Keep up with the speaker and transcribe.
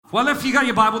Well, if you got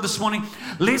your Bible this morning,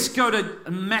 let's go to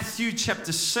Matthew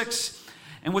chapter 6,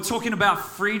 and we're talking about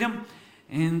freedom.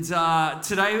 And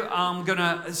today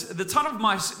the title of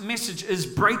my message is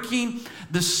Breaking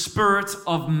the Spirit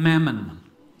of Mammon.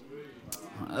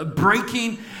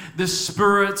 Breaking the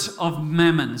Spirit of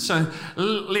Mammon. So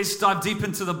let's dive deep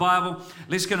into the Bible.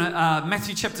 Let's go to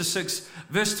Matthew chapter 6,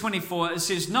 verse 24. It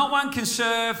says, "No one can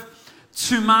serve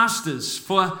two masters,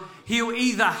 for he'll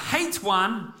either hate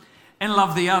one and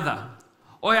love the other,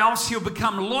 or else he'll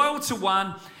become loyal to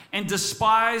one and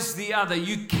despise the other.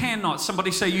 You cannot,"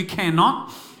 somebody say you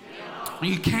cannot.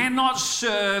 You cannot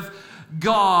serve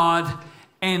God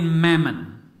and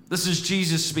mammon. This is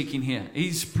Jesus speaking here.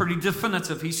 He's pretty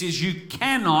definitive. He says you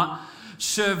cannot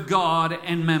serve God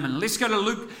and mammon. Let's go to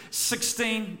Luke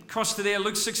 16, cross to there,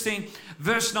 Luke 16,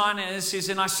 verse 9, and it says,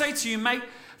 "And I say to you, make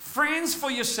friends for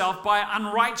yourself by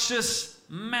unrighteous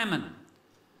mammon,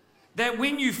 that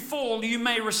when you fall, you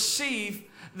may receive,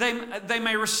 they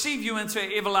may receive you into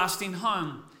an everlasting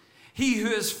home. He who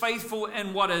is faithful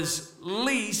in what is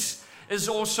least is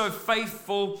also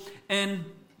faithful in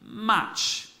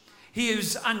much. He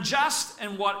is unjust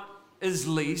in what is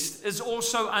least is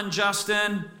also unjust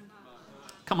in,"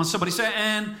 come on, somebody say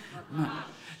 "in."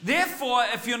 "Therefore,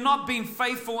 if you're not being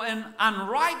faithful in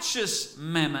unrighteous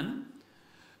mammon,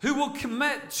 who will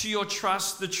commit to your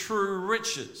trust the true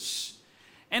riches?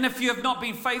 And if you have not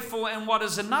been faithful in what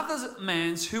is another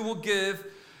man's, who will give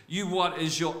you what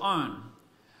is your own?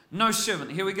 No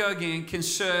servant," here we go again, "can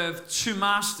serve two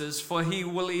masters, for he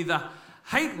will either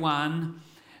hate one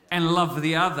and love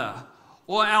the other,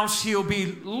 or else he'll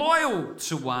be loyal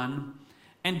to one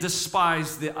and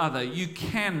despise the other. You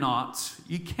cannot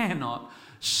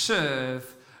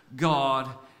serve God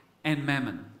and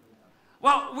mammon."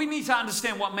 Well, we need to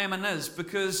understand what mammon is,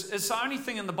 because it's the only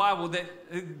thing in the Bible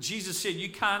that Jesus said you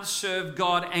can't serve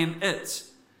God and it.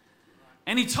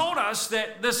 And he told us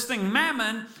that this thing,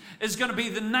 mammon, is going to be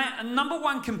the number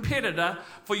one competitor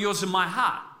for yours and my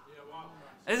heart.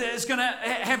 It's going to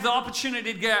have the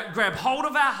opportunity to grab hold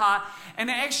of our heart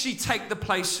and actually take the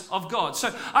place of God.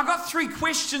 So I've got three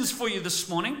questions for you this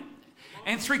morning,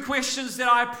 and three questions that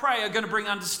I pray are going to bring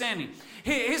understanding.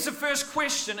 Here's the first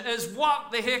question is, what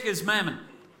the heck is mammon?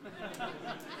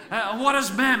 What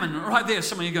is mammon? Right there,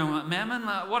 some of you going, mammon?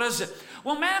 What is it?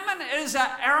 Well, mammon is an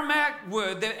Aramaic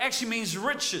word that actually means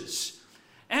riches.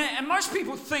 And most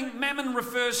people think mammon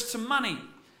refers to money.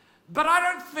 But I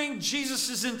don't think Jesus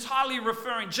is entirely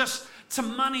referring just to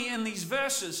money in these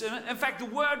verses. In fact, the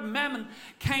word mammon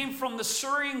came from the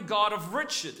Syrian god of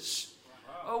riches,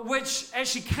 which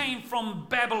actually came from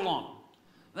Babylon,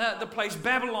 the place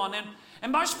Babylon.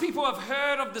 And most people have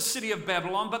heard of the city of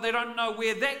Babylon, but they don't know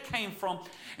where that came from.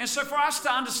 And so for us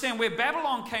to understand where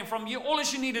Babylon came from, all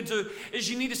you need to do is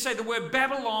you need to say the word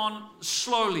Babylon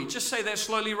slowly. Just say that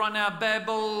slowly right now.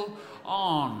 Babylon.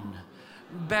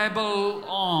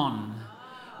 Babylon.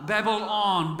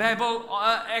 Babylon. Babel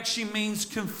actually means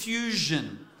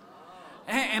confusion.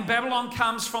 And Babylon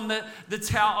comes from the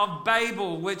Tower of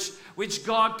Babel, which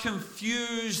God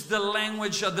confused the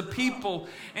language of the people.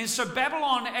 And so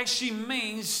Babylon actually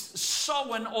means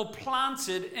sown or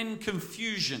planted in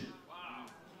confusion.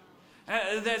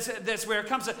 That's where it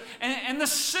comes from. And the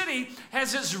city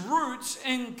has its roots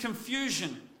in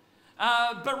confusion.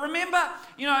 But remember,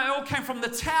 it all came from the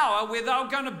tower where they were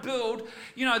going to build,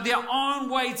 their own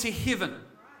way to heaven.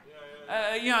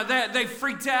 They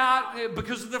freaked out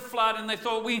because of the flood, and they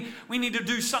thought we need to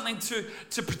do something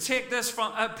to protect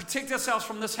ourselves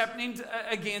from this happening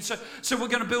again. So we're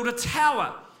going to build a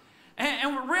tower.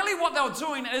 And really what they were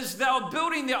doing is they were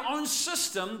building their own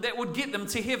system that would get them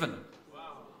to heaven.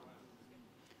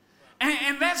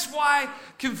 And that's why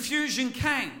confusion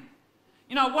came.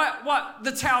 What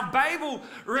the Tower of Babel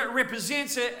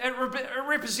represents, it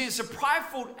represents a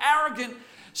prideful, arrogant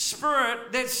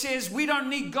spirit that says we don't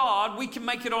need God, we can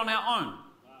make it on our own.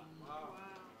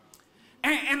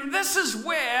 And this is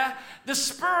where the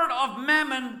spirit of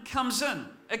mammon comes in.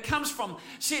 It comes from.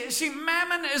 See,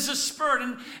 mammon is a spirit.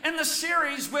 And in the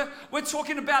series, we're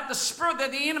talking about the spirit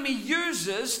that the enemy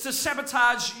uses to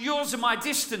sabotage yours and my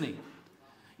destiny.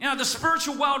 The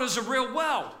spiritual world is a real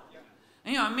world.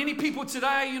 Many people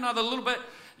today, they're a little bit,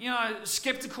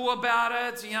 skeptical about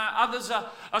it. Others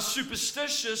are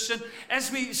superstitious. And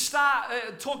as we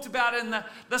talked about in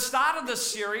the start of this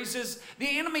series, is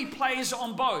the enemy plays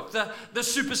on both, the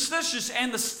superstitious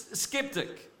and the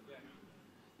skeptic.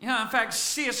 In fact,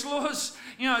 C.S. Lewis,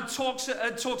 talks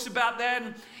about that,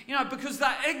 and because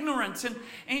they're ignorant,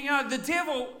 and the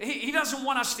devil, he doesn't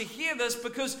want us to hear this,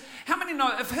 because how many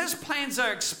know if his plans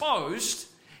are exposed,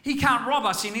 he can't rob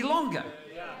us any longer.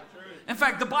 In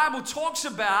fact, the Bible talks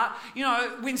about,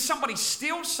 when somebody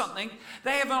steals something,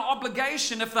 they have an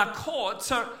obligation, if they're caught,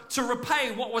 to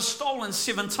repay what was stolen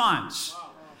 7 times.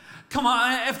 Come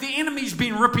on, if the enemy's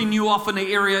been ripping you off in an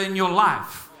area in your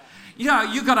life,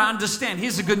 you've got to understand,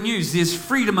 here's the good news, there's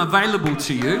freedom available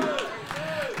to you.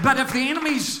 But if the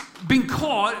enemy's been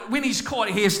caught, when he's caught,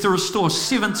 he has to restore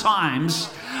 7 times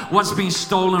what's been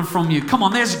stolen from you. Come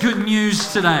on, that's good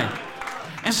news today.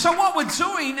 And so what we're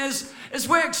doing is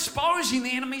we're exposing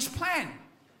the enemy's plan.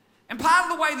 And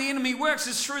part of the way the enemy works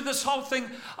is through this whole thing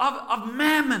of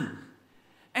mammon.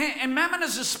 And mammon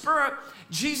is a spirit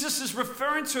Jesus is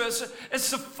referring to as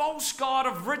it's the false god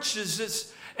of riches.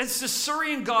 It's the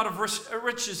Syrian god of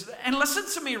riches. And listen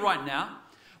to me right now.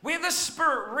 Where this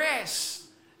spirit rests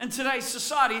in today's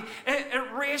society,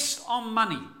 it rests on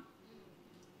money.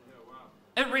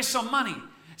 It rests on money.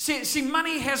 See,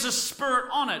 money has a spirit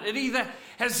on it. It either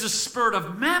has the spirit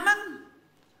of mammon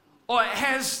or it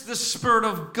has the spirit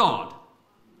of God.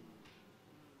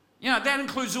 That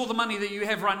includes all the money that you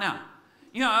have right now.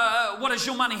 What does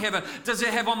your money have? Does it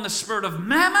have on the spirit of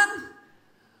mammon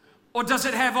or does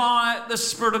it have on it the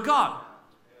spirit of God?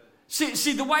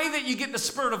 See, the way that you get the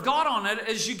spirit of God on it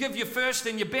is you give your first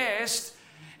and your best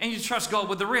and you trust God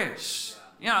with the rest.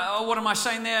 What am I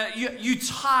saying there? You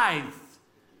tithe.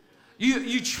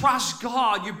 You trust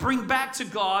God. You bring back to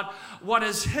God what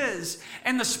is His.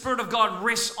 And the Spirit of God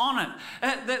rests on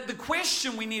it. The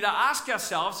question we need to ask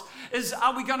ourselves is,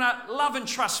 are we going to love and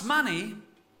trust money?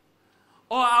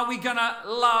 Or are we going to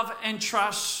love and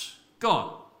trust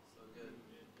God?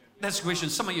 That's the question.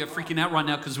 Some of you are freaking out right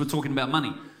now because we're talking about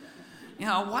money.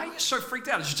 Why are you so freaked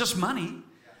out? It's just money.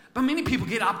 But many people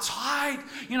get uptight,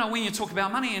 when you talk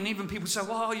about money, and even people say,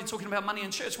 well, you're talking about money in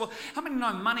church. Well, how many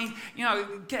know money,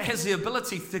 has the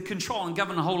ability to control and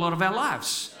govern a whole lot of our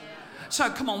lives? So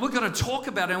come on, we've got to talk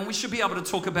about it, and we should be able to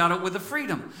talk about it with a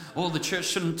freedom. All the church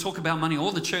shouldn't talk about money.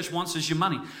 All the church wants is your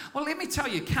money. Well, let me tell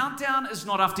you, countdown is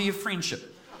not after your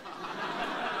friendship.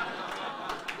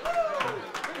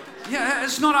 Yeah,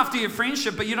 it's not after your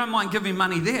friendship, but you don't mind giving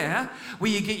money there, where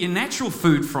you get your natural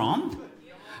food from.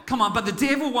 Come on, but the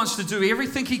devil wants to do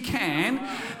everything he can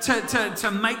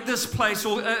to make this place,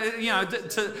 or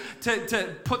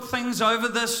to put things over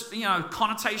this,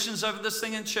 connotations over this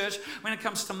thing in church when it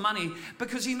comes to money,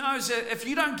 because he knows that if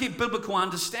you don't get biblical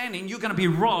understanding, you're going to be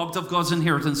robbed of God's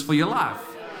inheritance for your life.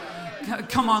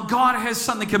 Come on, God has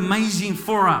something amazing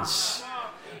for us.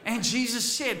 And Jesus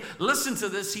said, listen to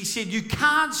this, he said, you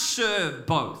can't serve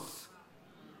both.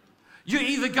 You're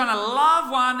either going to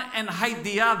love one and hate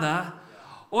the other,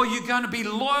 or you're going to be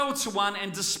loyal to one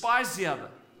and despise the other.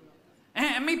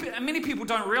 And many people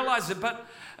don't realize it, but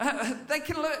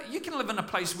you can live in a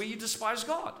place where you despise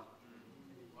God.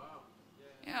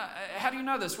 How do you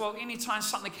know this? Well, anytime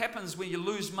something happens where you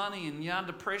lose money and you're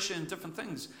under pressure and different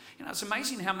things, it's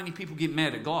amazing how many people get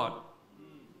mad at God.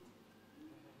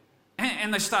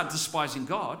 And they start despising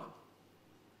God.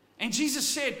 And Jesus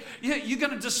said, you're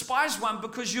going to despise one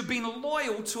because you've been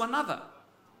loyal to another.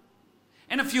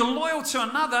 And if you're loyal to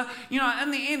another,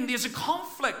 in the end, there's a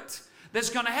conflict that's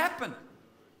going to happen.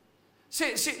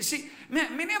 See,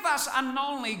 many of us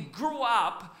unknowingly grew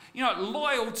up,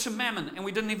 loyal to mammon, and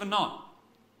we didn't even know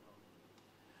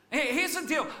it. Here's the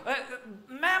deal.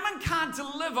 Mammon can't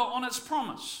deliver on its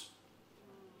promise.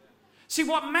 See,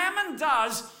 what mammon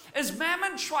does is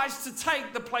mammon tries to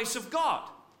take the place of God.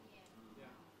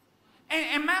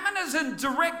 And mammon is in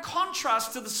direct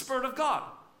contrast to the Spirit of God.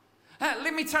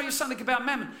 Let me tell you something about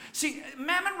mammon. See,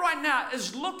 mammon right now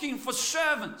is looking for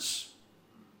servants.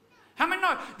 How many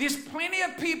know there's plenty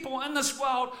of people in this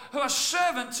world who are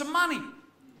servant to money?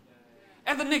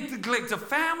 And the neglect of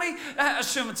family, a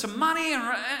servant to money,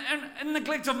 and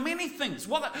neglect of many things.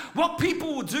 What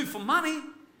people will do for money.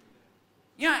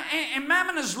 And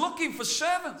mammon is looking for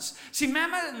servants. See,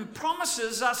 mammon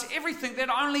promises us everything that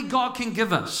only God can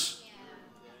give us.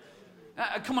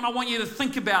 Come on, I want you to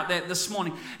think about that this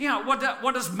morning.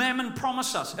 What does mammon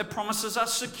promise us? It promises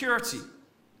us security.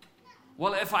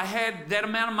 Well, if I had that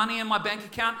amount of money in my bank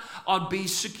account, I'd be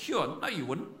secure. No, you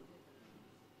wouldn't.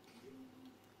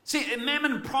 See,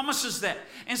 mammon promises that.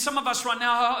 And some of us right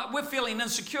now, we're feeling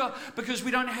insecure because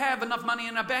we don't have enough money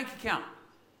in our bank account.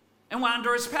 And we're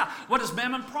under its power. What does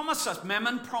mammon promise us?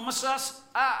 Mammon promises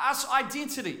us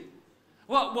identity.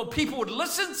 Well, people would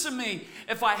listen to me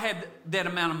if I had that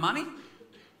amount of money.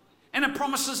 And it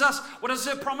promises us, what does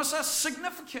it promise us?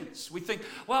 Significance. We think,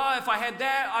 well, if I had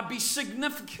that, I'd be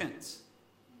significant.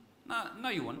 No,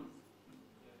 you wouldn't.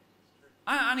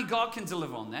 Only God can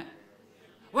deliver on that.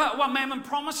 Well, what mammon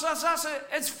promises us,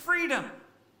 it's freedom.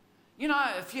 You know,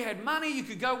 if you had money, you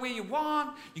could go where you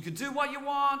want, you could do what you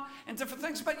want, and different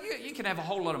things. But you can have a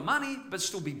whole lot of money, but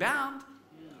still be bound.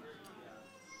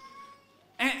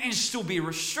 And still be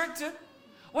restricted.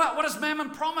 Well, what does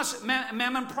Mammon promise?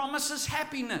 Mammon promises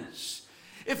happiness.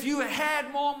 If you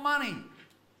had more money,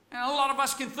 and a lot of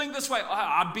us can think this way,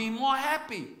 I'd be more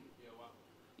happy.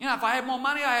 You know, if I had more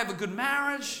money, I have a good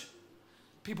marriage.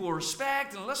 People will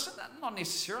respect and listen. Not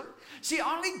necessarily. See,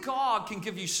 only God can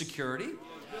give you security.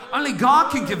 Only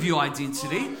God can give you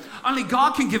identity. Only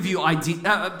God can give you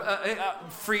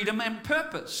freedom and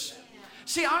purpose.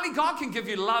 See, only God can give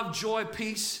you love, joy,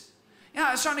 peace. You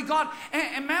know, it's only God.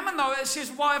 And Mammon, though, it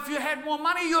says, well, if you had more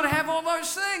money, you'd have all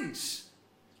those things.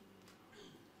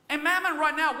 And Mammon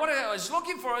right now, what it is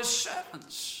looking for is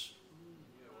servants.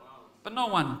 But no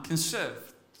one can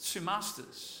serve two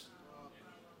masters.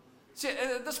 See,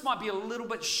 this might be a little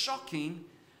bit shocking,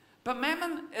 but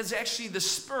Mammon is actually the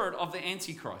spirit of the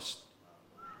Antichrist.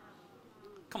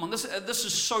 Come on, this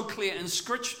is so clear in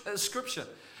Scripture.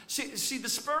 See, the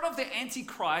spirit of the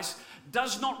Antichrist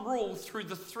does not rule through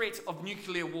the threat of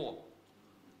nuclear war.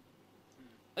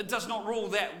 It does not rule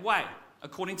that way,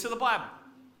 according to the Bible.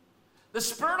 The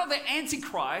spirit of the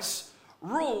Antichrist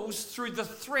rules through the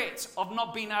threat of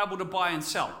not being able to buy and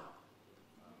sell.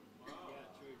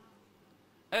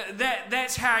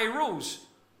 That's how he rules.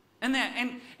 And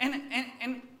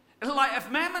like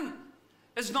if Mammon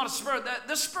is not a spirit,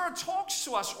 the spirit talks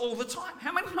to us all the time.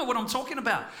 How many know what I'm talking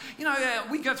about? You know,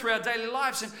 we go through our daily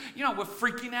lives and, you know, we're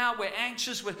freaking out, we're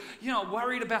anxious, we're, you know,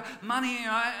 worried about money, you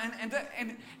know,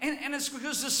 and it's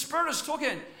because the spirit is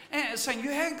talking and it's saying,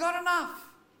 you haven't got enough.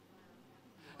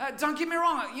 Don't get me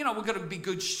wrong, you know, we've got to be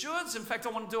good stewards. In fact,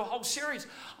 I want to do a whole series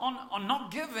on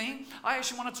not giving. I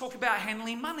actually want to talk about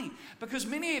handling money because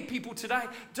many people today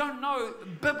don't know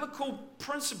biblical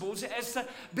principles as to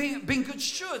being good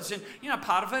stewards. And, you know,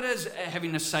 part of it is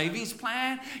having a savings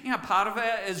plan. You know, part of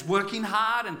it is working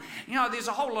hard. And, you know, there's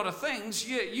a whole lot of things.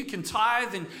 You can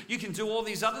tithe and you can do all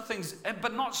these other things,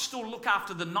 but not still look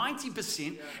after the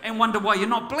 90% and wonder why you're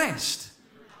not blessed.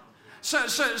 So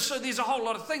there's a whole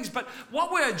lot of things. But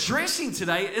what we're addressing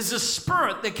today is a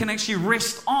spirit that can actually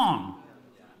rest on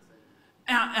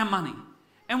our money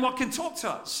and what can talk to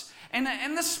us. And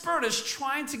this spirit is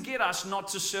trying to get us not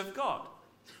to serve God.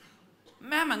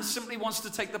 Mammon simply wants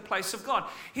to take the place of God.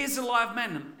 Here's the lie of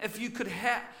Mammon. If you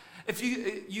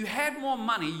had more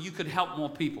money, you could help more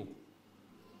people.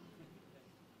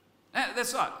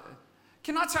 That's right.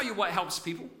 Can I tell you what helps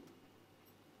people?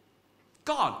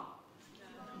 God.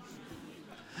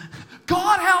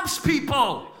 God helps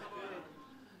people.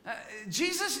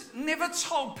 Jesus never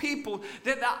told people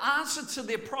that the answer to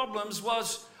their problems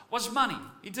was money.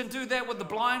 He didn't do that with the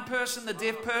blind person, the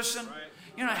deaf person.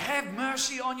 You know, have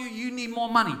mercy on you, you need more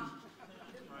money.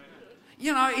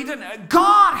 You know, he didn't.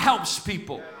 God helps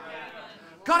people.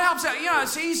 God helps out. You know,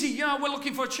 it's easy. You know, we're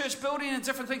looking for a church building and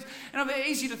different things. You know, it's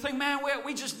easy to think, man,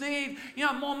 we just need, you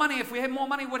know, more money. If we had more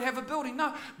money, we'd have a building.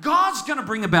 No, God's going to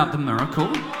bring about the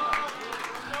miracle.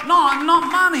 No,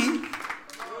 not money.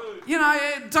 You know,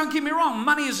 don't get me wrong.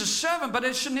 Money is a servant, but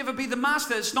it should never be the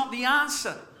master. It's not the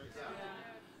answer.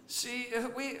 See,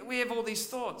 we have all these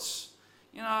thoughts.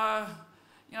 You know,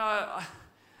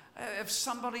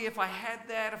 if I had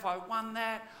that, if I won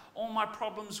that, all my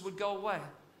problems would go away.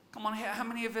 Come on, how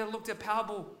many of you looked at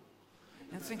Powerball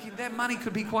and thinking that money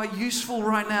could be quite useful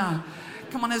right now?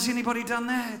 Come on, has anybody done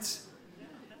that?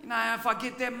 You know, if I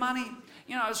get that money,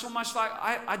 you know, it's almost like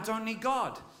I don't need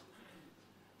God.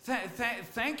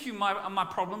 Thank you, my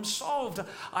problem's solved.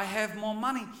 I have more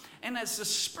money. And it's the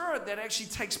spirit that actually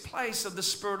takes place of the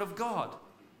Spirit of God.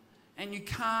 And you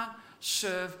can't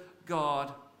serve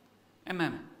God and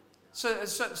mammon. So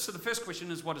the first question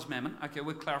is, what is mammon? Okay,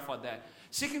 we've clarified that.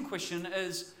 Second question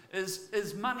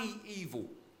is money evil?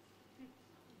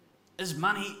 Is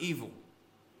money evil?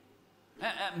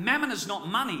 Mammon is not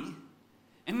money.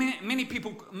 And many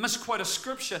people misquote a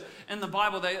scripture in the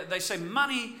Bible. They say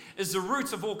money is the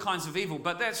root of all kinds of evil,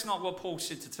 but that's not what Paul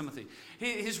said to Timothy.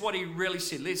 Here's what he really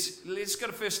said. Let's go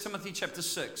to 1 Timothy chapter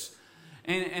 6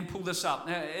 and pull this up.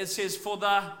 It says, for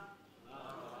the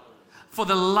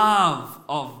love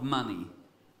of money.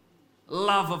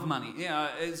 Love of money. You know,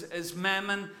 is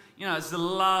mammon, you know, is the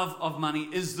love of money,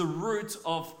 is the root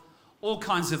of all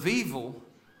kinds of evil,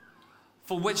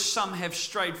 for which some have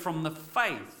strayed from the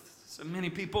faith. So many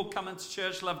people come into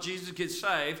church, love Jesus, get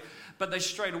saved, but they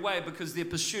strayed away because their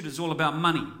pursuit is all about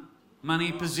money.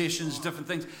 Money, possessions, different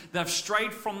things. They've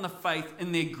strayed from the faith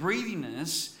in their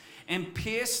greediness and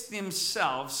pierced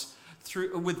themselves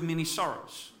through with many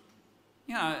sorrows.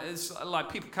 You know, it's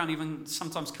like people can't even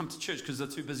sometimes come to church because they're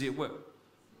too busy at work.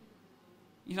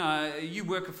 You know, you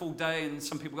work a full day and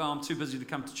some people go, I'm too busy to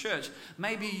come to church.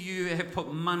 Maybe you have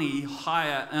put money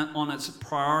higher on its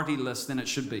priority list than it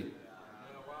should be.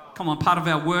 Come on, part of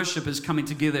our worship is coming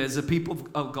together as a people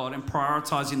of God and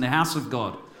prioritizing the house of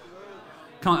God.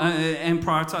 And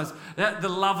prioritize the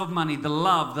love of money, the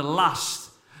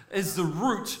lust is the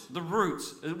root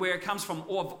where it comes from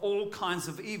of all kinds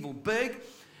of evil, big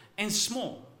and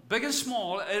small. Big and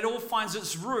small, it all finds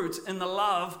its root in the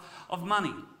love of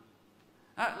money.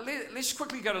 Let's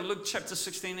quickly go to Luke chapter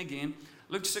 16 again.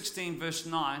 Luke 16 verse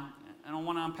 9, and I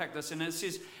want to unpack this. And it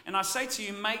says, and I say to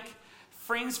you, make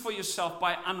friends for yourself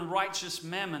by unrighteous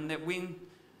mammon, that when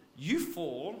you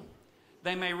fall,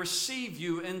 they may receive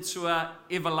you into an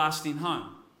everlasting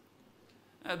home.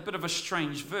 A bit of a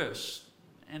strange verse,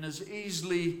 and is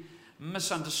easily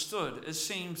misunderstood. It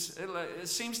seems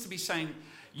to be saying,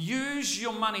 use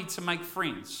your money to make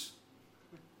friends.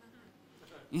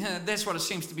 Yeah, that's what it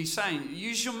seems to be saying.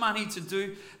 Use your money to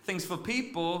do things for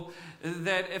people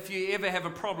that if you ever have a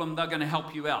problem, they're going to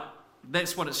help you out.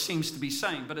 That's what it seems to be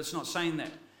saying, but it's not saying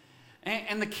that.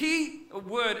 And the key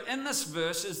word in this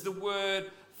verse is the word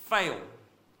fail.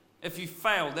 If you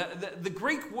fail, the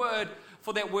Greek word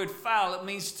for that word fail, it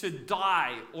means to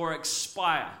die or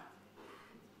expire.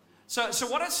 So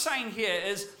what it's saying here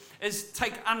is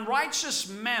take unrighteous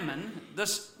mammon,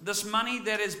 this money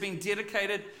that has been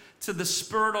dedicated to the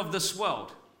spirit of this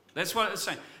world. That's what it's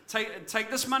saying.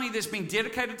 Take this money that's been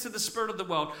dedicated to the spirit of the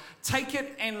world, take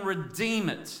it and redeem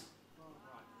it.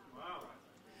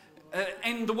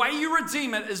 And the way you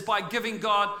redeem it is by giving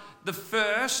God the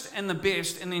first and the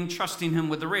best and then trusting Him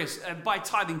with the rest. By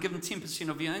tithing, give Him 10%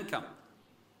 of your income.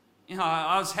 You know,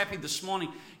 I was happy this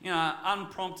morning,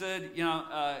 unprompted,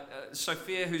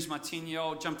 Sophia, who's my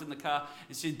 10-year-old, jumped in the car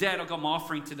and said, Dad, I got my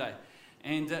offering today.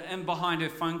 And in behind her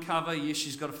phone cover, yes,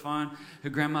 she's got a phone. Her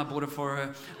grandma bought it for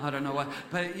her. I don't know why.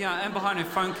 But, in behind her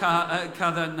phone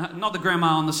cover, not the grandma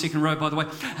on the second row, by the way.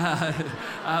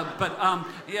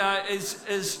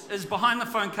 Is behind the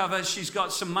phone cover, she's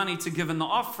got some money to give in the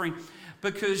offering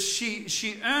because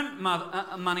she earned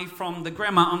money from the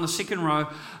grandma on the second row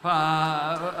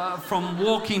from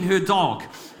walking her dog.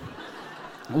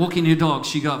 Walking her dog.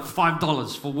 She got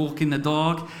 $5 for walking the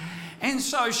dog. And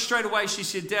so straight away she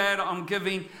said, Dad, I'm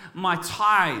giving my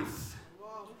tithe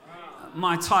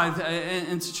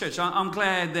into church. I'm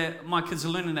glad that my kids are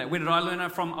learning that. Where did I learn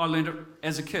it from? I learned it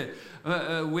as a kid.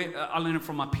 I learned it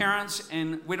from my parents.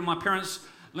 And where did my parents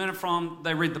learn it from?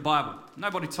 They read the Bible.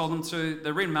 Nobody told them to.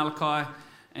 They read Malachi,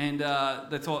 and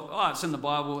they thought, it's in the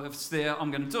Bible. If it's there, I'm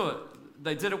going to do it.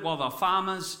 They did it while they were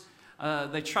farmers.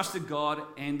 They trusted God,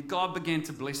 and God began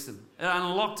to bless them. It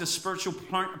unlocked a spiritual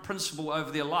principle over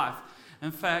their life.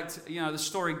 In fact, the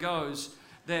story goes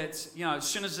that, as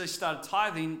soon as they started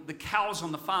tithing, the cows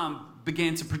on the farm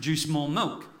began to produce more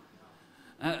milk.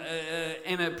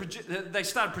 They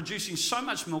started producing so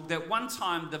much milk that one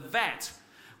time the vat,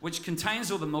 which contains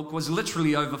all the milk, was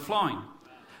literally overflowing.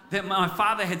 That my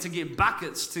father had to get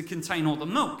buckets to contain all the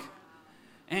milk.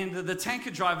 And the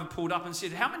tanker driver pulled up and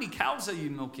said, how many cows are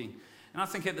you milking? And I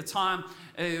think at the time,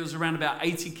 it was around about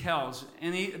 80 cows.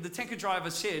 And the tanker driver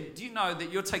said, do you know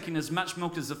that you're taking as much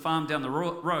milk as the farm down the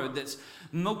road that's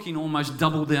milking almost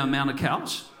double the amount of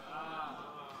cows?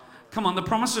 Come on, the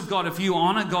promise of God, if you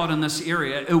honor God in this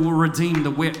area, it will redeem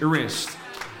the rest.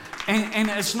 And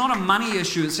it's not a money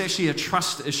issue, it's actually a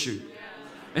trust issue.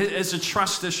 It's a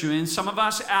trust issue. And some of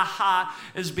us, our heart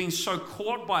has been so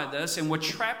caught by this and we're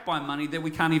trapped by money that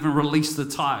we can't even release the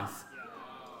tithe.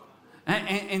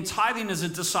 And tithing is a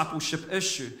discipleship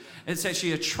issue. It's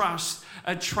actually a trust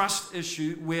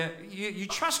issue where you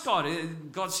trust God.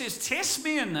 God says, test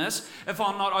me in this if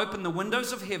I'll not open the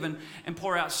windows of heaven and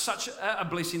pour out such a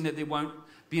blessing that there won't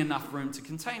be enough room to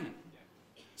contain it.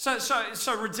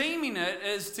 So redeeming it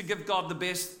is to give God the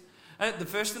best, the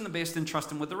first and the best, and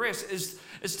trust Him with the rest,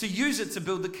 is to use it to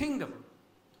build the kingdom.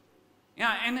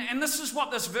 And this is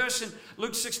what this verse in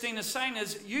Luke 16 is saying,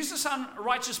 is use this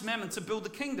unrighteous mammon to build the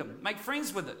kingdom. Make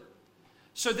friends with it.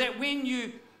 So that when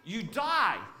you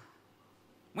die,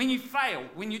 when you fail,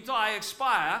 when you die,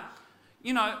 expire,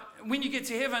 when you get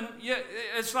to heaven,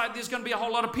 it's like there's going to be a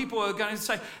whole lot of people who are going to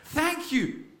say, thank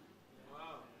you.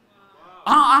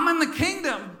 I'm in the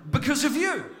kingdom because of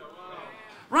you.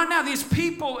 Right now, there's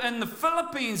people in the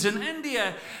Philippines, in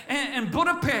India, and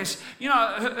Budapest, who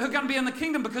are going to be in the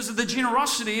kingdom because of the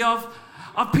generosity of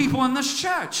people in this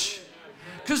church.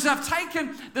 Because they've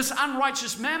taken this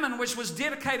unrighteous mammon, which was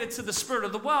dedicated to the spirit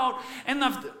of the world, and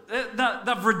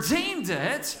they've redeemed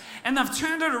it, and they've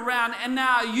turned it around, and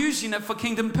now are using it for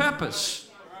kingdom purpose.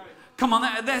 Come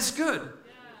on, that's good.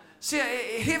 See,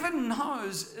 heaven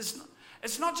knows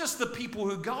It's not just the people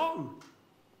who go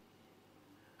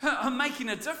who are making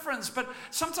a difference, but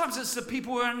sometimes it's the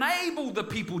people who enable the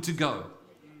people to go.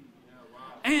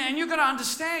 And you've got to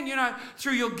understand,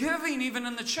 through your giving, even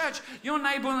in the church, you're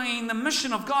enabling the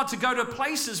mission of God to go to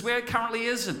places where it currently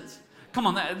isn't. Come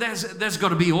on, that's got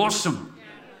to be awesome.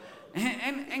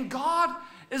 And God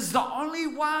is the only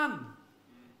one.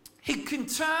 He can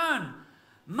turn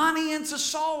money into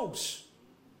souls.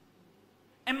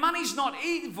 And money's not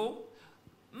evil.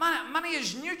 Money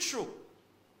is neutral.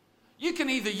 You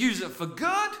can either use it for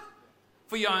good,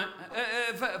 for your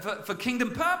for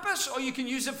kingdom purpose, or you can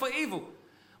use it for evil,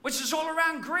 which is all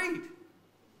around greed.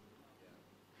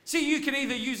 See, you can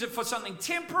either use it for something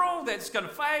temporal that's going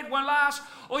to fade, won't last,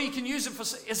 or you can use it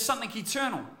as something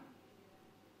eternal.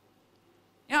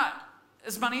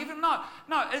 Is money even? No,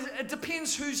 it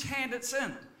depends whose hand it's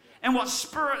in and what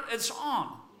spirit it's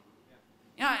on.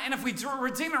 And if we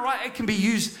redeem it right, it can be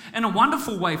used in a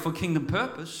wonderful way for kingdom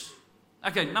purpose.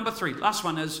 Okay, number 3, last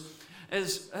one is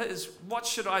what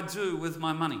should I do with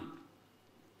my money?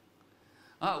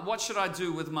 What should I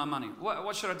do with my money?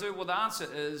 What should I do? Well, the answer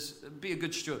is be a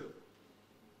good steward.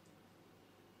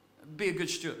 Be a good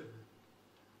steward.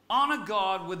 Honor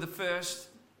God with the first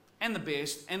and the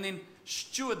best, and then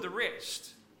steward the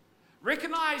rest.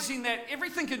 Recognizing that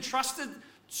everything entrusted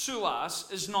to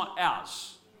us is not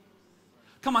ours.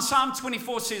 Come on, Psalm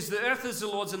 24 says, the earth is the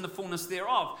Lord's and the fullness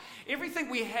thereof. Everything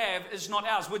we have is not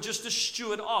ours. We're just a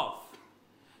steward of.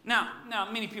 Now,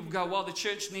 many people go, well, the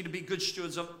church need to be good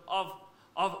stewards of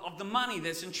the money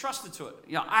that's entrusted to it.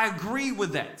 Yeah, I agree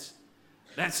with that.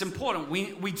 That's important.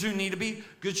 We do need to be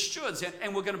good stewards,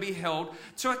 and we're going to be held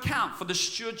to account for the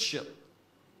stewardship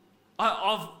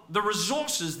of the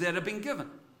resources that have been given.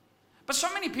 But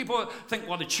so many people think,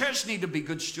 well, the church need to be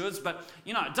good stewards, but,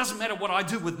 it doesn't matter what I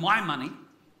do with my money.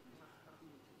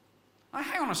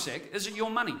 Hang on a sec. Is it your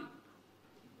money?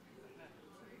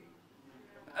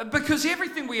 Because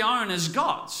everything we own is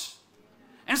God's.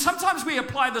 And sometimes we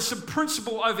apply this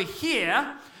principle over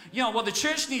here. Well, the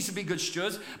church needs to be good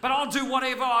stewards, but I'll do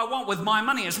whatever I want with my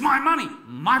money. It's my money,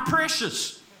 my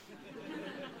precious.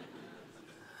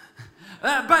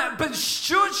 But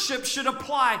stewardship should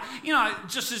apply,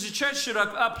 just as the church should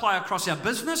apply across our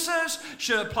businesses,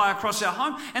 should apply across our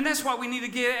home. And that's why we need to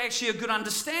get actually a good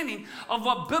understanding of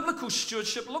what biblical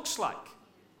stewardship looks like.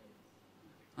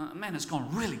 Man, it's gone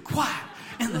really quiet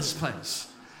in this place.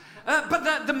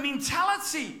 But the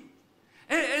mentality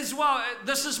is, well,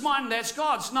 this is mine, that's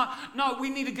God's. No, we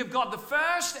need to give God the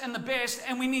first and the best,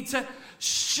 and we need to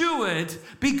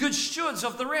be good stewards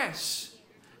of the rest.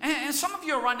 And some of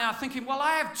you are right now thinking, well,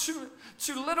 I have too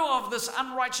little of this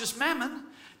unrighteous mammon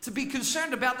to be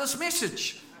concerned about this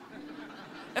message.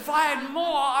 If I had more,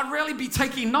 I'd really be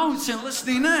taking notes and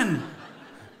listening in.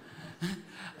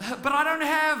 But I don't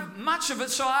have much of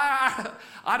it, so I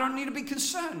don't need to be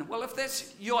concerned. Well, if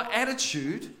that's your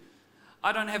attitude,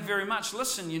 I don't have very much.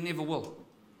 Listen, you never will.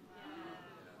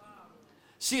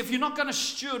 See, if you're not going to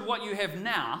steward what you have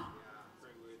now,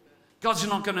 God's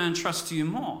not going to entrust to you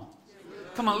more.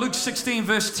 Come on, Luke 16,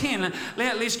 verse 10.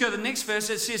 Let's go to the next verse.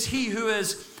 It says, he who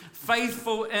is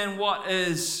faithful in what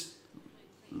is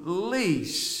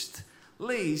least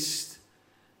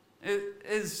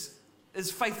is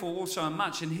faithful also in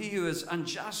much. And he who is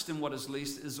unjust in what is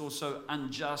least is also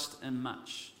unjust in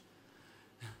much.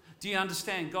 Do you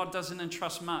understand? God doesn't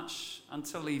entrust much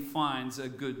until he finds a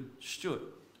good steward.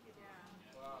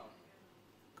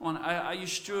 Come on, are you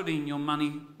stewarding your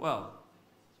money well?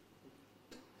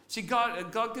 See,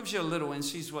 God gives you a little and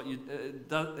sees what you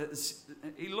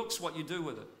he looks what you do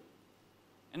with it.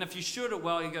 And if you steward it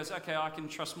well, he goes, okay, I can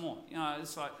trust more.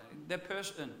 It's like that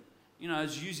person,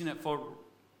 is using it for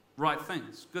right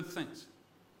things, good things.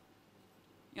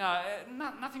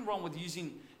 Nothing wrong with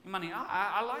using your money.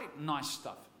 I like nice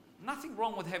stuff. Nothing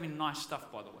wrong with having nice stuff,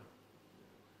 by the way.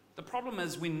 The problem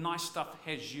is when nice stuff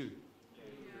has you.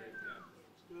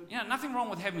 Nothing wrong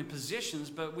with having possessions,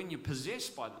 but when you're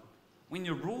possessed by them, when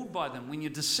you're ruled by them, when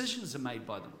your decisions are made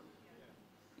by them.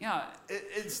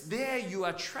 It's there you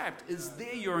are trapped. It's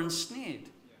there you're ensnared.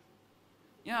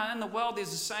 In the world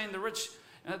there's a saying, the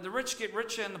rich get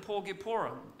richer and the poor get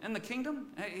poorer. In the kingdom,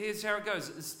 here's how it goes.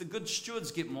 It's the good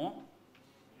stewards get more.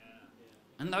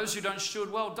 And those who don't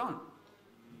steward well don't.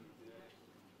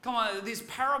 Come on, there's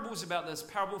parables about this.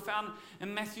 Parable found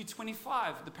in Matthew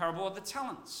 25, the parable of the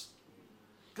talents.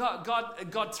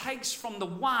 God takes from the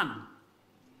one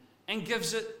and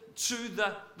gives it to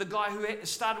the guy who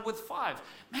started with 5.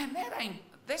 Man,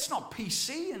 that's not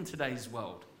PC in today's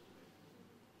world.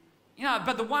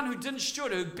 But the one who didn't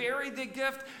steward, who buried their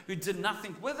gift, who did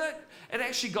nothing with it, it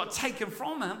actually got taken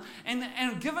from him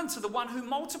and given to the one who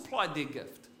multiplied their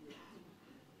gift.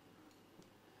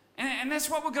 And that's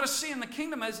what we're going to see in the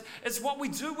kingdom is what we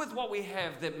do with what we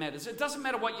have that matters. It doesn't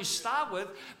matter what you start with,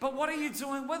 but what are you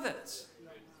doing with it?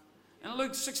 In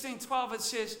Luke 16:12, it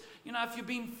says, if you've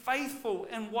been faithful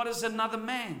in what is another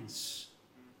man's,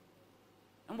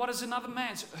 and what is another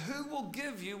man's, who will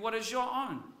give you what is your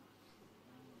own?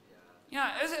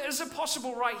 Is it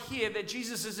possible right here that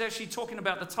Jesus is actually talking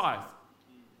about the tithe?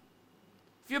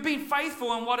 If you're being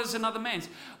faithful in what is another man's.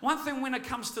 One thing when it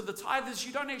comes to the tithe is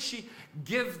you don't actually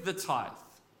give the tithe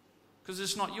because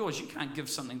it's not yours. You can't give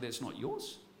something that's not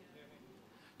yours.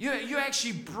 You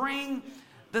actually bring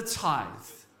the tithe.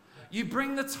 You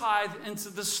bring the tithe into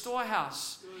the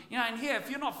storehouse. And here, if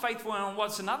you're not faithful in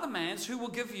what's another man's, who will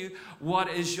give you what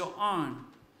is your own?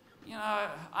 I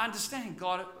understand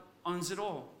God owns it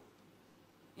all.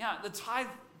 The tithe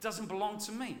doesn't belong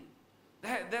to me.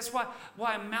 That's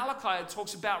why in Malachi it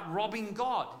talks about robbing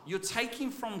God. You're taking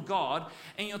from God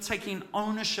and you're taking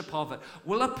ownership of it.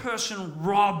 Will a person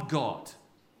rob God?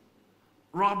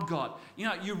 Rob God.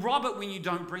 You rob it when you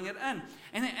don't bring it in.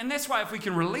 And that's why if we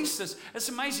can release this, it's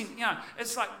amazing.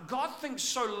 It's like God thinks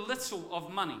so little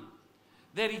of money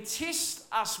that he tests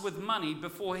us with money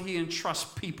before he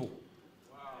entrusts people.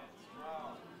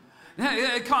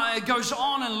 It goes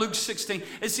on in Luke 16.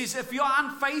 It says, if you're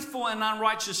unfaithful and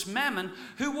unrighteous mammon,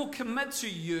 who will commit to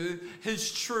you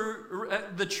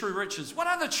the true riches? What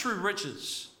are the true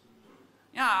riches?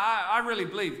 I really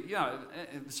believe,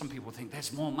 some people think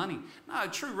that's more money. No,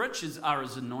 true riches are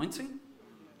his anointing.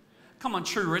 Come on,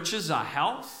 true riches are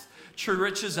health. True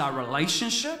riches are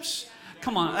relationships.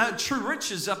 Come on, true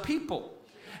riches are people.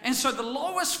 And so the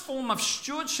lowest form of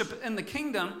stewardship in the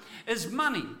kingdom is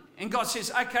money. And God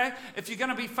says, okay, if you're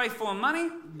going to be faithful in money,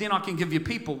 then I can give you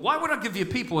people. Why would I give you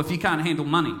people if you can't handle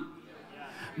money?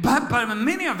 But in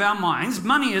many of our minds,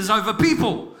 money is over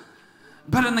people.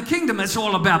 But in the kingdom, it's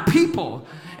all about people.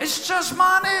 It's just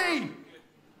money.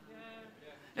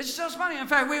 It's just money. In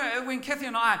fact, when Kathy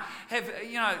and I have,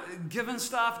 given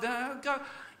stuff,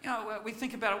 we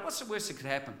think about it. What's the worst that could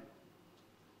happen?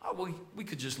 Oh, well, we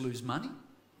could just lose money.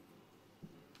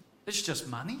 It's just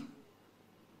money.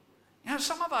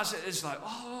 Some of us, it's like,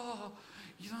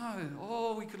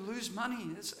 we could lose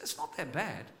money. It's not that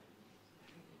bad.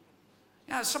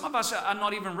 Some of us are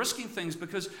not even risking things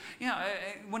because,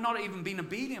 we're not even being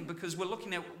obedient because we're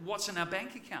looking at what's in our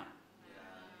bank account.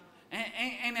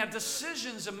 And our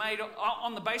decisions are made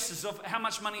on the basis of how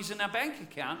much money's in our bank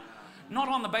account, not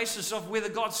on the basis of whether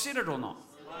God said it or not.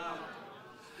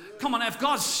 Come on, if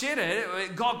God said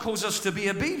it, God calls us to be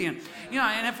obedient.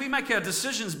 And if we make our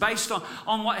decisions based on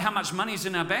how much money's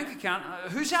in our bank account,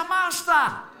 who's our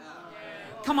master?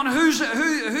 Come on,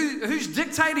 who's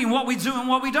dictating what we do and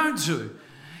what we don't do?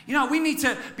 We need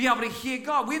to be able to hear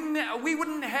God. We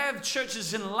wouldn't have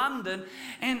churches in London.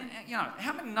 And,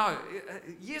 how many know,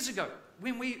 years ago,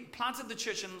 when we planted the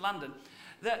church in London,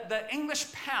 the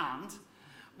English pound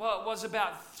was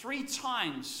about 3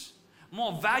 times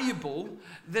more valuable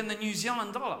than the New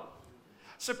Zealand dollar.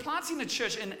 So planting a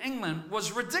church in England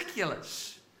was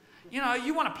ridiculous.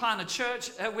 You want to plant a church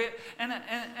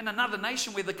in another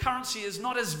nation where the currency is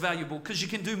not as valuable because you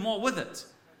can do more with it.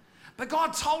 But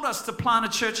God told us to plant a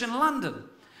church in London.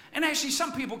 And actually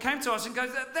some people came to us and go,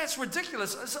 that's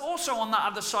ridiculous. It's also on the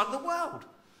other side of the world.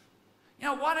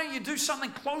 Why don't you do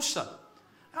something closer?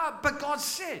 But God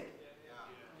said.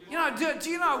 Do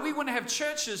you know we wouldn't have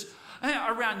churches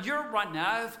around Europe right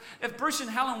now if Bruce and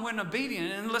Helen weren't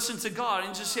obedient and listened to God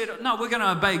and just said, no, we're going to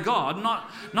obey God,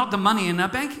 not the money in our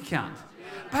bank account.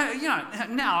 But,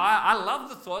 now I love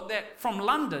the thought that from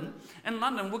London, in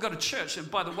London, we've got a church. And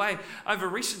by the way, over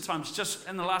recent times, just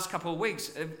in the last couple of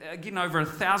weeks, getting over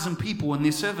 1,000 people in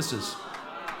their services.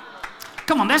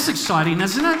 Come on, that's exciting,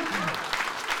 isn't it?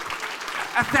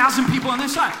 1,000 people on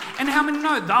this side. And how many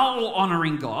know they're all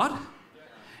honoring God?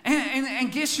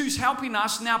 And guess who's helping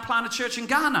us now plant a church in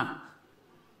Ghana?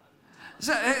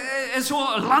 So it's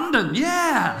all London,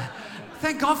 yeah.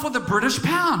 Thank God for the British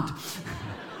pound.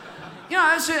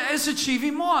 It's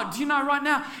achieving more. Do you know right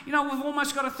now, we've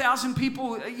almost got 1,000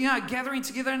 people, gathering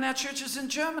together in our churches in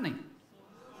Germany.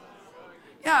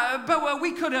 Yeah, but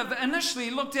we could have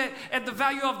initially looked at the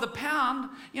value of the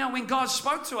pound, when God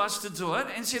spoke to us to do it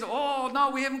and said, oh, no,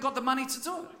 we haven't got the money to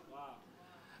do it.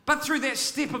 But through that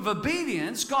step of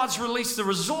obedience, God's released the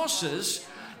resources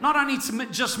Not only to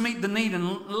just meet the need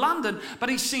in London, but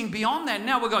he's seen beyond that.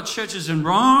 Now we've got churches in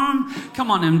Rome, come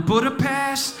on, in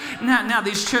Budapest. Now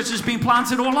these churches being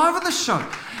planted all over the show.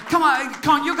 Come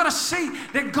on, you've got to see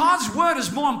that God's word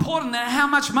is more important than how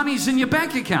much money is in your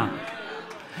bank account.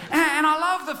 And I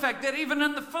love the fact that even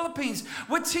in the Philippines,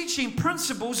 we're teaching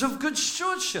principles of good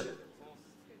stewardship.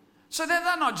 So that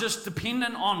they're not just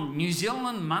dependent on New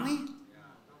Zealand money.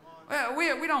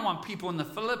 We don't want people in the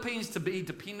Philippines to be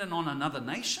dependent on another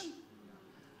nation.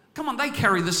 Come on, they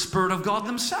carry the Spirit of God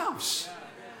themselves.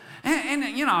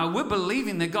 And you know, we're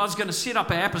believing that God's going to set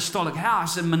up an apostolic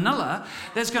house in Manila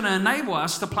that's going to enable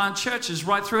us to plant churches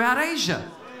right throughout Asia.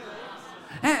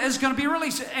 It's going to be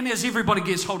released. And as everybody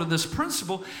gets hold of this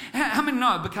principle, how many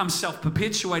know it becomes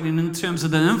self-perpetuating in terms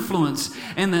of the influence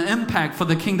and the impact for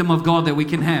the kingdom of God that we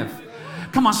can have?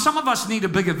 Come on, some of us need a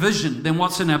bigger vision than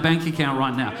what's in our bank account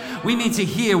right now. We need to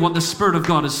hear what the Spirit of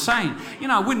God is saying. You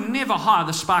know, we'd never hire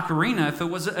the Spark Arena if it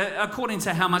was according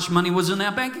to how much money was in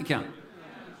our bank account.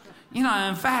 You know,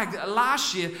 in fact,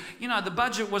 last year, you know, the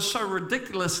budget was so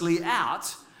ridiculously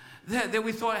out that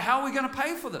we thought, how are we going to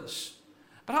pay for this?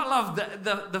 But I love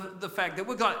the fact that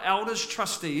we've got elders,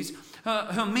 trustees, who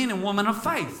are men and women of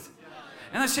faith.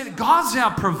 And they said, God's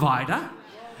our provider.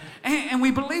 And we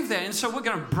believe that. And so we're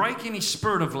going to break any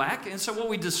spirit of lack. And so what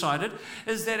we decided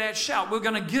is that at Shout, we're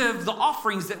going to give the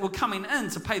offerings that were coming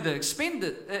in to pay the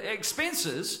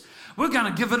expenses, we're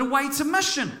going to give it away to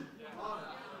mission.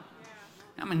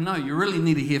 I mean, no, you really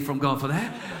need to hear from God for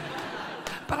that.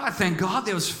 But I thank God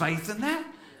there was faith in that.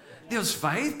 There was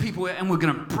faith. People, and we're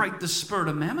going to break the spirit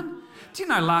of mammon. Do you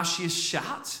know last year's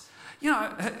Shout? You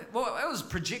know, well, it was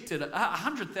projected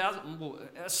 100,000, well,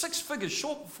 a six-figure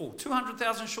shortfall,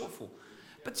 200,000 shortfall.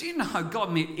 But do you know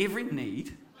God met every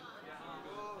need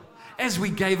as we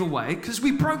gave away because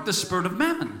we broke the spirit of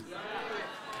mammon.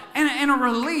 And it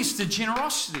released the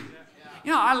generosity.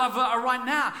 You know, I love right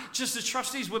now, just as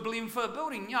trustees, we're believing for a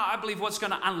building. You know, I believe what's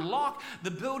going to unlock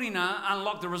the building,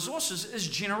 unlock the resources is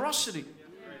generosity.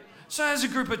 So as a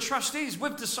group of trustees,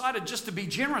 we've decided just to be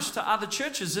generous to other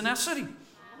churches in our city.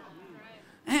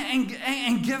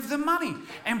 And give them money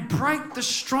and break the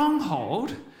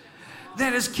stronghold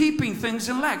that is keeping things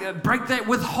in lack. Break that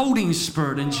withholding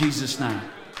spirit in Jesus' name.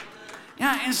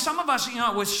 Yeah, and some of us, you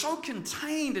know, we're so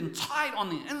contained and tight on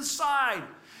the inside.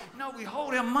 You know, we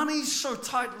hold our money so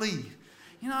tightly.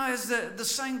 You know, as the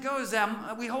saying goes,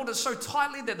 we hold it so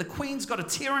tightly that the queen's got a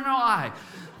tear in her eye.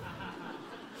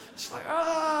 It's like,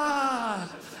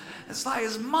 it's like,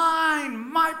 it's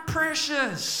mine, my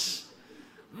precious,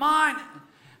 mine.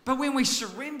 But when we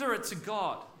surrender it to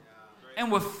God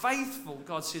and we're faithful,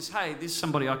 God says, hey, there's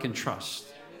somebody I can trust.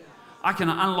 I can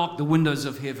unlock the windows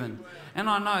of heaven. And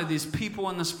I know there's people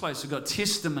in this place who've got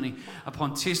testimony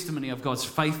upon testimony of God's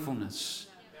faithfulness.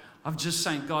 Of just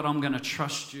saying, God, I'm going to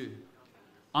trust you.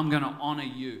 I'm going to honor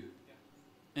you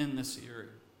in this area.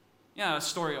 You know, a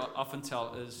story I often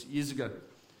tell is years ago,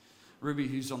 Ruby,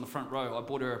 who's on the front row, I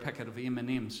bought her a packet of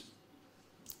M&Ms.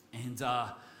 And,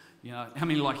 you know, how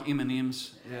many like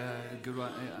M&Ms? Yeah, good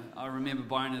one. Yeah. I remember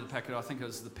buying her the packet. I think it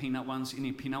was the peanut ones.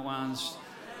 Any peanut ones?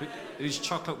 Who's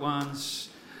chocolate ones?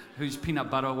 Who's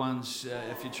peanut butter ones?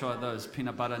 If you try those,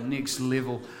 peanut butter, next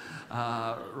level,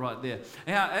 right there.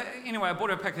 Yeah. Anyway, I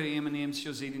bought her a packet of M&Ms. She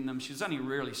was eating them. She was only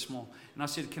really small. And I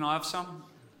said, can I have some?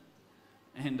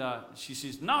 And she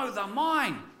says, no, they're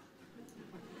mine.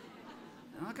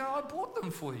 And I go, I bought them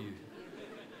for you.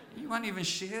 You won't even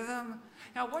share them?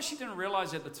 Now, what she didn't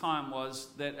realize at the time was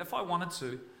that if I wanted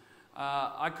to,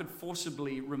 I could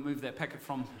forcibly remove that packet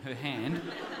from her hand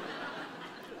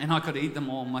and I could eat them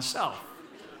all myself.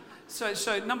 So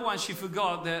number one, she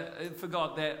forgot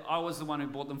that I was the one who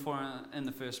bought them for her in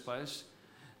the first place.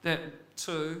 That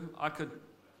two, I could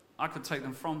take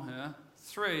them from her.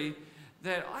 Three,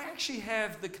 that I actually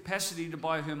have the capacity to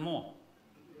buy her more.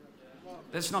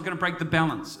 That's not going to break the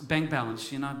bank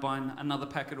balance, you know, buying another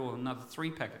packet or another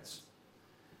 3 packets.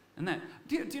 And that,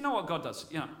 do you know what God does?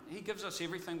 You know, He gives us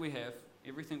everything we have,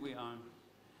 everything we own.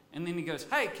 And then He goes,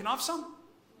 hey, can I have some?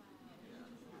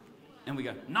 And we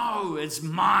go, no, it's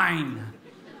mine.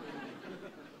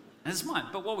 And it's mine.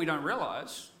 But what we don't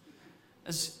realize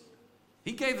is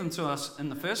He gave them to us in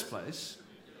the first place.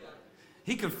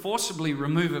 He could forcibly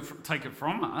remove it, take it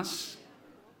from us.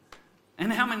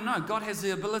 And how many know God has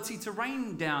the ability to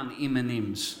rain down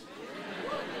M&Ms?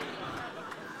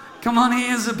 Come on, He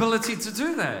has the ability to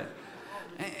do that.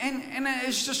 And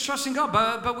it's just trusting God.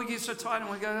 But we get so tired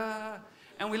and we go,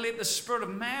 and we let the spirit of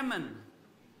mammon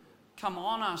come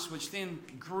on us, which then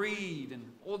greed and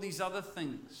all these other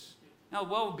things. Now,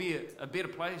 the world would be a better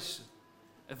place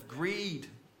if greed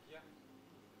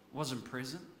wasn't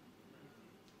present.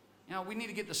 We need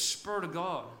to get the Spirit of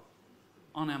God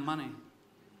on our money.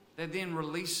 That then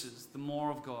releases the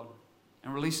more of God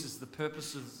and releases the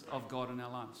purposes of God in our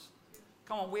lives.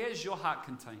 Come on, where is your heart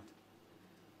contained?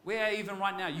 Where even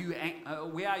right now,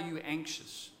 where are you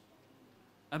anxious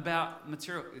about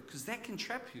material? Because that can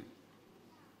trap you.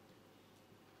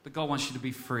 But God wants you to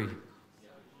be free.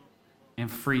 And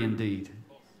free indeed.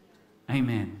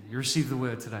 Amen. You received the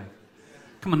word today.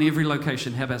 Come on, every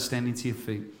location, how about standing to your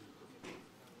feet?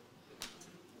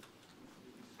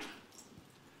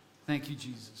 Thank you,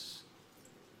 Jesus.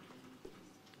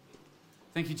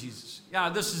 Thank you, Jesus.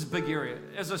 This is a big area.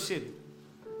 As I said,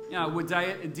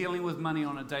 we're dealing with money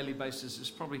on a daily basis. It's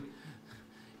probably,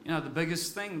 the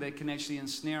biggest thing that can actually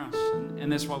ensnare us.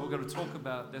 And that's why we've got to talk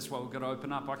about it. That's why we've got to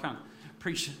open up. I can't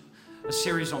preach a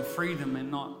series on freedom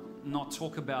and not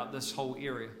talk about this whole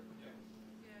area.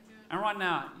 And right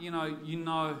now, you're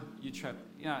trapped.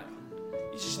 You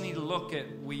just need to look at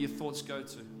where your thoughts go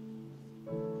to.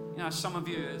 Some of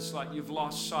you, it's like you've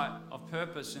lost sight of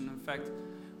purpose, and in fact,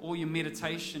 all your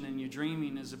meditation and your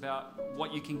dreaming is about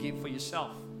what you can get for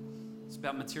yourself. It's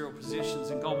about material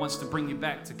possessions, and God wants to bring you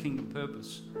back to kingdom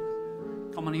purpose.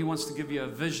 Come on, He wants to give you a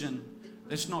vision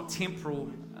that's not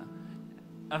temporal,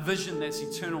 a vision that's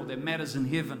eternal, that matters in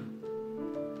heaven.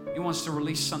 He wants to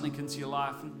release something into your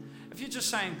life. And if you're just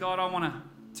saying, God, I want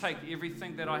to take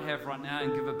everything that I have right now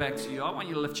and give it back to you, I want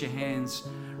you to lift your hands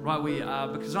right where you are,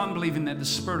 because I'm believing that the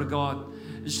Spirit of God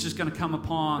is just going to come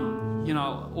upon,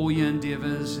 all your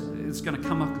endeavors. It's going to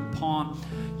come upon,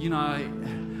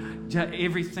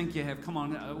 everything you have. Come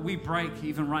on, we break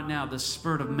even right now the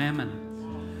spirit of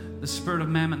mammon. The spirit of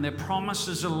mammon that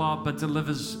promises a lot but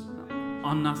delivers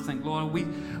on nothing. Lord,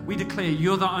 we declare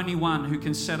you're the only one who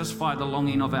can satisfy the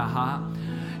longing of our heart.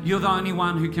 You're the only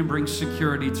one who can bring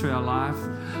security to our life.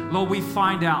 Lord, we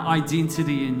find our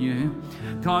identity in you.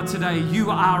 God, today,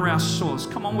 you are our source.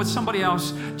 Come on, with somebody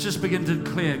else, just begin to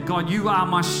declare, God, you are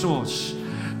my source.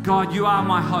 God, you are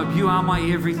my hope. You are my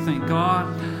everything.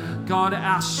 God,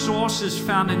 our source is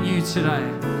found in you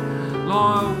today.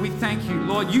 Lord, we thank you.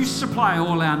 Lord, you supply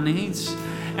all our needs.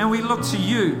 And we look to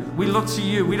you. We look to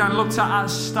you. We don't look to our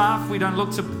staff. We don't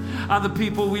look to other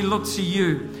people. We look to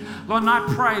you. Lord, and I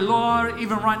pray, Lord,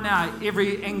 even right now,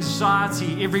 every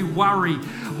anxiety, every worry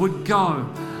would go.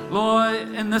 Lord,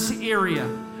 in this area,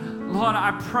 Lord,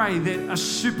 I pray that a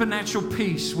supernatural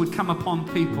peace would come upon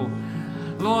people.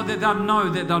 Lord, that they'll know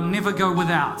that they'll never go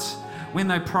without when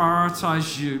they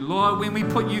prioritize you. Lord, when we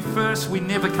put you first, we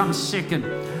never come second.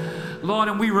 Lord,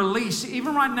 and we release,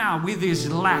 even right now, where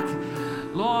there's lack,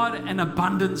 Lord, an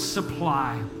abundant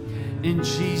supply. In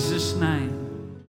Jesus' name.